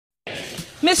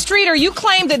Ms. Streeter, you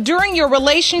claim that during your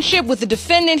relationship with the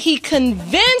defendant, he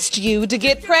convinced you to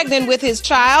get pregnant with his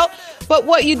child, but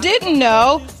what you didn't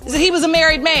know is that he was a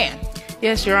married man.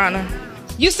 Yes, Your Honor.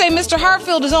 You say Mr.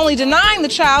 Hartfield is only denying the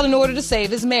child in order to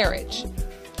save his marriage.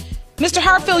 Mr.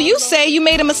 Hartfield, you say you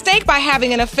made a mistake by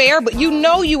having an affair, but you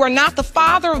know you are not the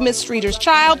father of Ms. Streeter's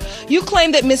child. You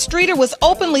claim that Ms. Streeter was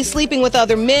openly sleeping with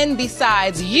other men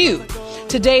besides you.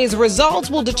 Today's results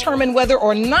will determine whether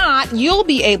or not you'll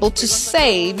be able to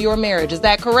save your marriage. Is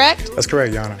that correct? That's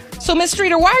correct, Your Honor. So, Ms.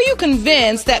 Streeter, why are you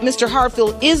convinced that Mr.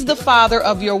 Hartfield is the father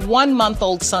of your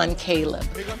 1-month-old son, Caleb?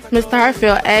 Mr.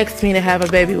 Hartfield asked me to have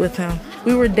a baby with him.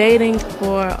 We were dating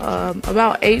for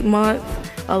about 8 months,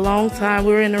 a long time.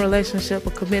 We were in a relationship,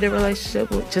 a committed relationship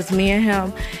with just me and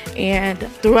him. And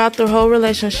throughout the whole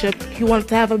relationship, he wanted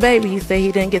to have a baby. He said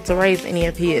he didn't get to raise any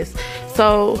of his.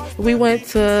 So we went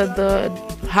to the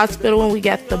hospital and we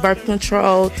got the birth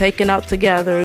control taken out together.